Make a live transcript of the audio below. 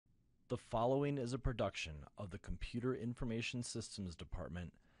The following is a production of the Computer Information Systems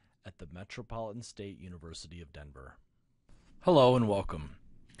Department at the Metropolitan State University of Denver. Hello and welcome.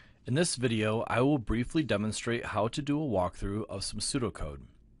 In this video, I will briefly demonstrate how to do a walkthrough of some pseudocode.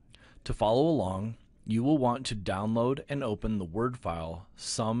 To follow along, you will want to download and open the Word file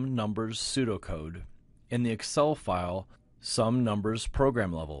Some Numbers Pseudocode and the Excel file Some Numbers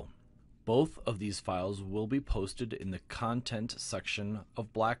Program Level. Both of these files will be posted in the Content section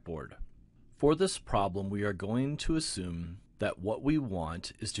of Blackboard. For this problem, we are going to assume that what we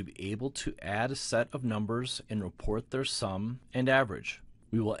want is to be able to add a set of numbers and report their sum and average.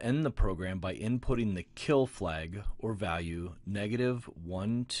 We will end the program by inputting the kill flag or value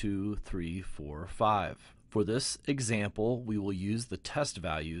 -1, 2, 3, 4, 5. For this example, we will use the test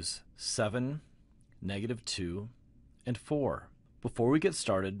values 7, -2, and 4. Before we get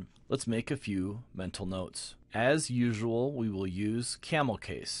started, let's make a few mental notes. As usual, we will use camel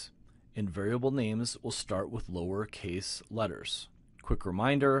case, and variable names will start with lowercase letters. Quick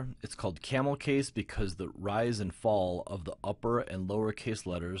reminder, it's called camel case because the rise and fall of the upper and lowercase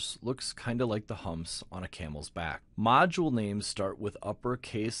letters looks kind of like the humps on a camel's back. Module names start with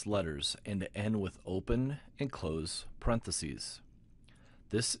uppercase letters and end with open and close parentheses.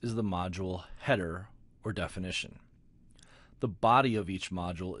 This is the module header or definition. The body of each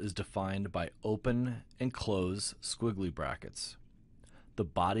module is defined by open and close squiggly brackets. The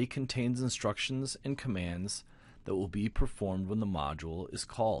body contains instructions and commands that will be performed when the module is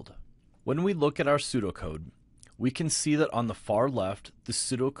called. When we look at our pseudocode, we can see that on the far left, the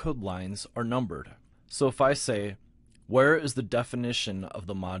pseudocode lines are numbered. So if I say, where is the definition of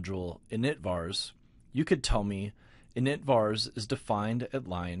the module initvars, you could tell me initvars is defined at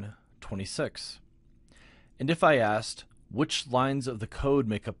line 26. And if I asked, which lines of the code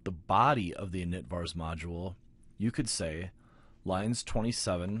make up the body of the initvars module, you could say lines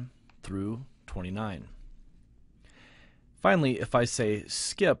 27 through 29. Finally, if I say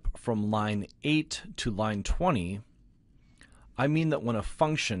skip from line 8 to line 20, I mean that when a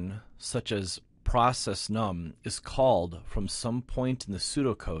function such as processNum is called from some point in the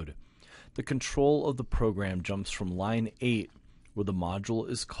pseudocode, the control of the program jumps from line 8, where the module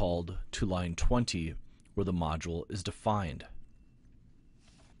is called, to line 20, where the module is defined.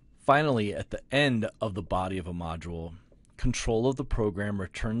 Finally, at the end of the body of a module, control of the program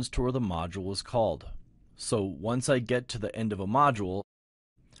returns to where the module was called. So once I get to the end of a module,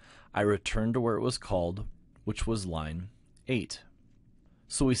 I return to where it was called, which was line 8.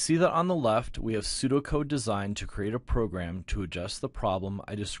 So we see that on the left, we have pseudocode designed to create a program to adjust the problem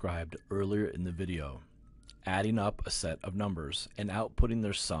I described earlier in the video, adding up a set of numbers and outputting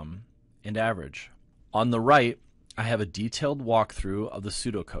their sum and average. On the right, I have a detailed walkthrough of the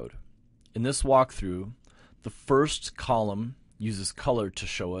pseudocode. In this walkthrough, the first column uses color to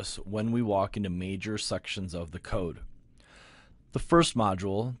show us when we walk into major sections of the code. The first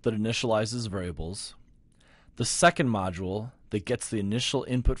module that initializes variables, the second module that gets the initial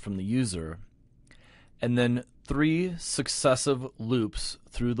input from the user, and then 3 successive loops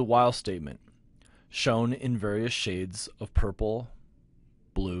through the while statement, shown in various shades of purple,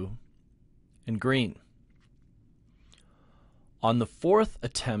 blue, and green. On the fourth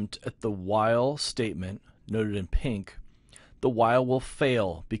attempt at the while statement, noted in pink, the while will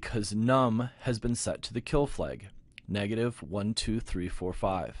fail because num has been set to the kill flag, -1, 2, 3, 4,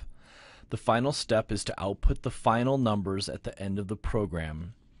 5. The final step is to output the final numbers at the end of the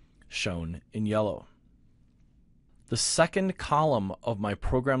program, shown in yellow. The second column of my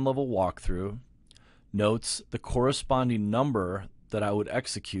program level walkthrough notes the corresponding number that I would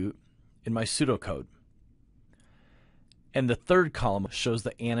execute in my pseudocode. And the third column shows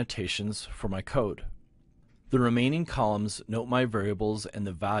the annotations for my code. The remaining columns note my variables and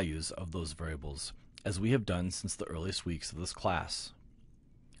the values of those variables, as we have done since the earliest weeks of this class.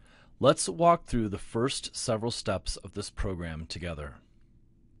 Let's walk through the first several steps of this program together.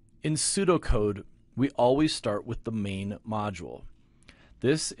 In pseudocode, we always start with the main module.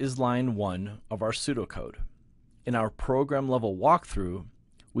 This is line 1 of our pseudocode. In our program level walkthrough,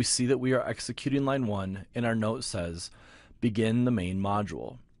 we see that we are executing line 1 and our note says, begin the main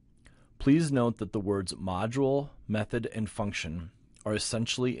module. Please note that the words module, method, and function are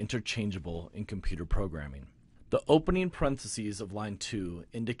essentially interchangeable in computer programming. The opening parentheses of line 2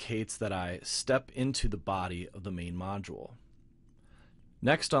 indicates that I step into the body of the main module.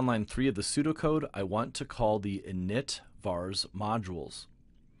 Next, on line 3 of the pseudocode, I want to call the initvars modules.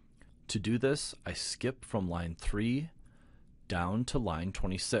 To do this, I skip from line 3 down to line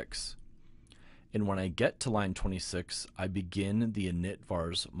 26. And when I get to line 26, I begin the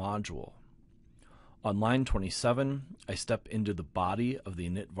initvars module. On line 27, I step into the body of the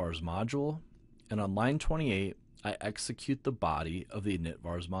init_vars module, and on line 28, I execute the body of the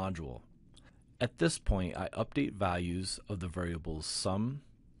init_vars module. At this point, I update values of the variables sum,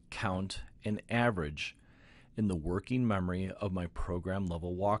 count, and average in the working memory of my program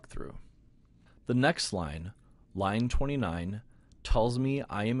level walkthrough. The next line, line 29, tells me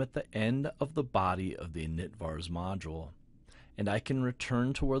I am at the end of the body of the init_vars module, and I can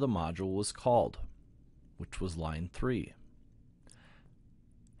return to where the module was called, which was line 3.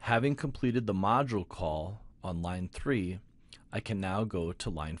 Having completed the module call on line 3, I can now go to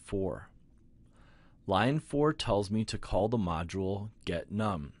line 4. Line 4 tells me to call the module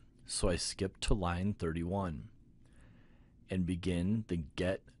getNum, so I skip to line 31 and begin the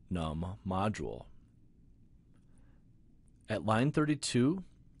getNum module. At line 32,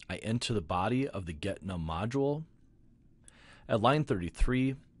 I enter the body of the getNum module. At line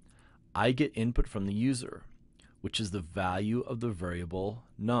 33, I get input from the user, which is the value of the variable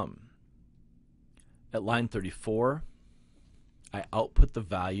num. At line 34, I output the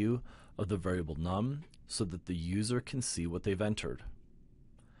value of the variable num so that the user can see what they've entered.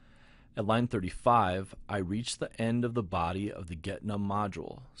 At line 35, I reach the end of the body of the getNum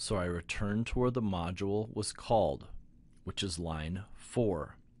module, so I return to where the module was called, which is line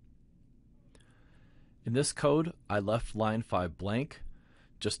 4. In this code, I left line 5 blank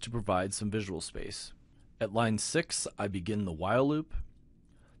just to provide some visual space. At line 6, I begin the while loop.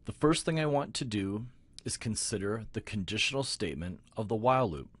 The first thing I want to do is consider the conditional statement of the while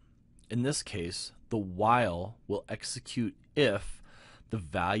loop. In this case, the while will execute if the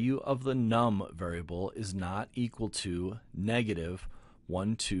value of the num variable is not equal to negative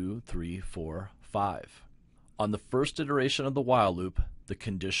 1, 2, 3, 4, 5. On the first iteration of the while loop, the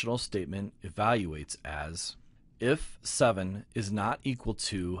conditional statement evaluates as if 7 is not equal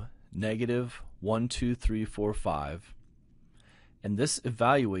to negative 1, 2, 3, 4, 5, and this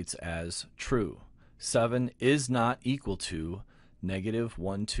evaluates as true. 7 is not equal to negative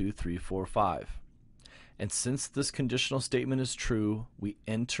 1, 2, 3, 4, 5. And since this conditional statement is true, we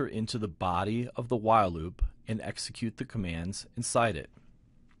enter into the body of the while loop and execute the commands inside it.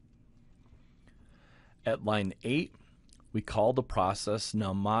 At line 8, we call the process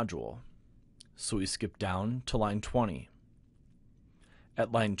num module, so we skip down to line 20.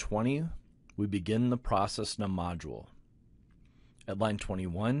 At line 20, we begin the process num module. At line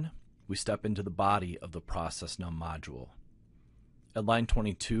 21, we step into the body of the process num module. At line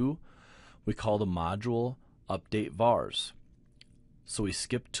 22, we call the module update_vars, so we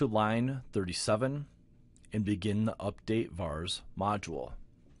skip to line 37 and begin the update_vars module.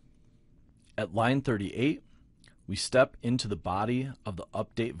 At line 38, we step into the body of the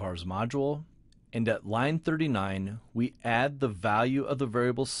update_vars module, and at line 39, we add the value of the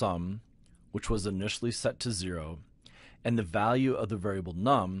variable sum, which was initially set to 0, and the value of the variable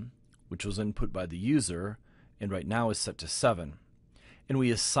num, which was input by the user, and right now is set to 7. And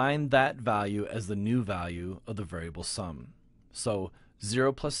we assign that value as the new value of the variable sum. So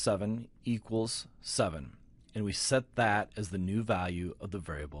 0 plus 7 equals 7, and we set that as the new value of the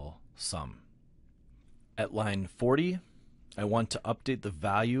variable sum. At line 40, I want to update the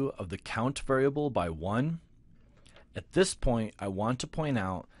value of the count variable by 1. At this point, I want to point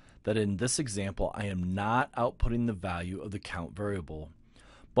out that in this example, I am not outputting the value of the count variable,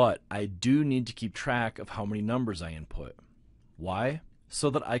 but I do need to keep track of how many numbers I input. Why? So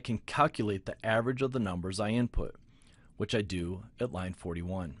that I can calculate the average of the numbers I input, which I do at line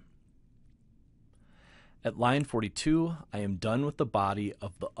 41. At line 42, I am done with the body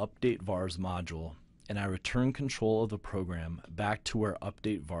of the update_vars module, and I return control of the program back to where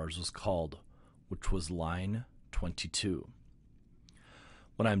update_vars was called, which was line 22.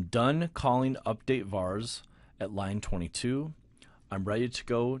 When I'm done calling update_vars at line 22, I'm ready to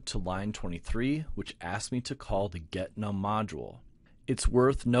go to line 23, which asks me to call the getNum module. It's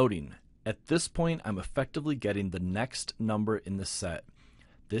worth noting, at this point I'm effectively getting the next number in the set.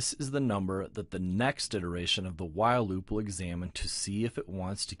 This is the number that the next iteration of the while loop will examine to see if it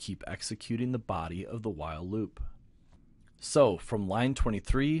wants to keep executing the body of the while loop. So from line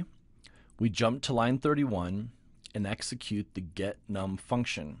 23, we jump to line 31 and execute the getNum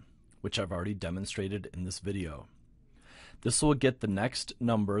function, which I've already demonstrated in this video. This will get the next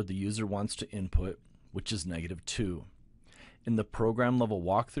number the user wants to input, which is -2. In the program level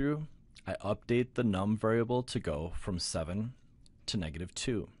walkthrough, I update the num variable to go from 7 to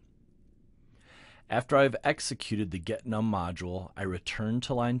 -2. After I've executed the getNum module, I return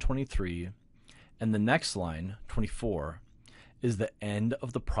to line 23, and the next line, 24, is the end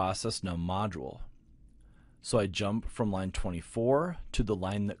of the process num module. So I jump from line 24 to the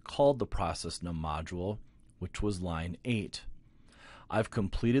line that called the process num module, which was line 8. I've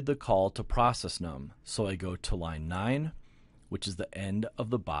completed the call to process num, so I go to line 9, which is the end of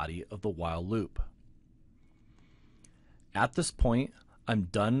the body of the while loop. At this point, I'm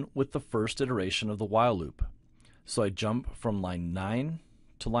done with the first iteration of the while loop. So I jump from line 9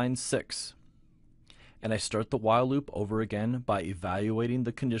 to line 6. And I start the while loop over again by evaluating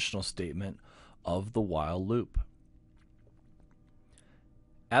the conditional statement of the while loop.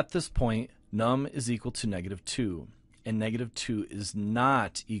 At this point, num is equal to -2, and -2 is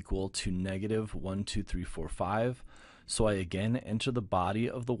not equal to -1, 2, 3, 4, 5, so I again enter the body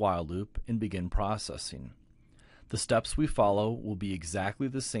of the while loop and begin processing. The steps we follow will be exactly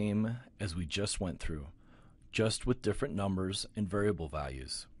the same as we just went through, just with different numbers and variable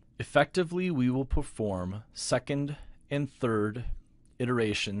values. Effectively, we will perform second and third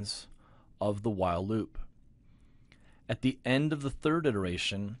iterations of the while loop. At the end of the third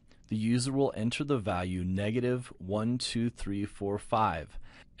iteration, the user will enter the value -1, 2, 3, 4, 5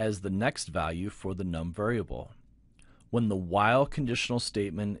 as the next value for the num variable. When the while conditional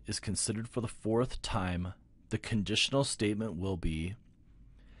statement is considered for the fourth time, the conditional statement will be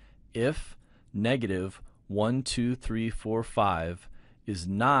if -1, 2, 3, 4, 5 is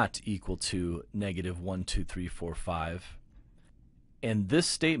not equal to -1, 2, 3, 4, 5, and this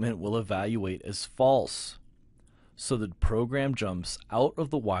statement will evaluate as false. So the program jumps out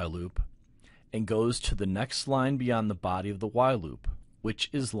of the while loop and goes to the next line beyond the body of the while loop, which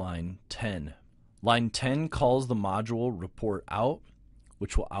is line 10. Line 10 calls the module report out,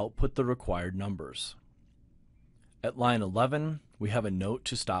 which will output the required numbers. At line 11, we have a note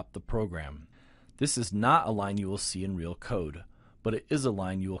to stop the program. This is not a line you will see in real code, but it is a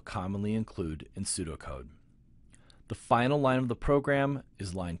line you will commonly include in pseudocode. The final line of the program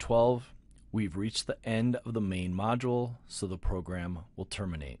is line 12. We've reached the end of the main module, so the program will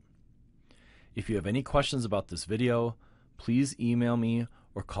terminate. If you have any questions about this video, please email me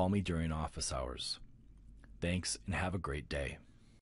or call me during office hours. Thanks and have a great day.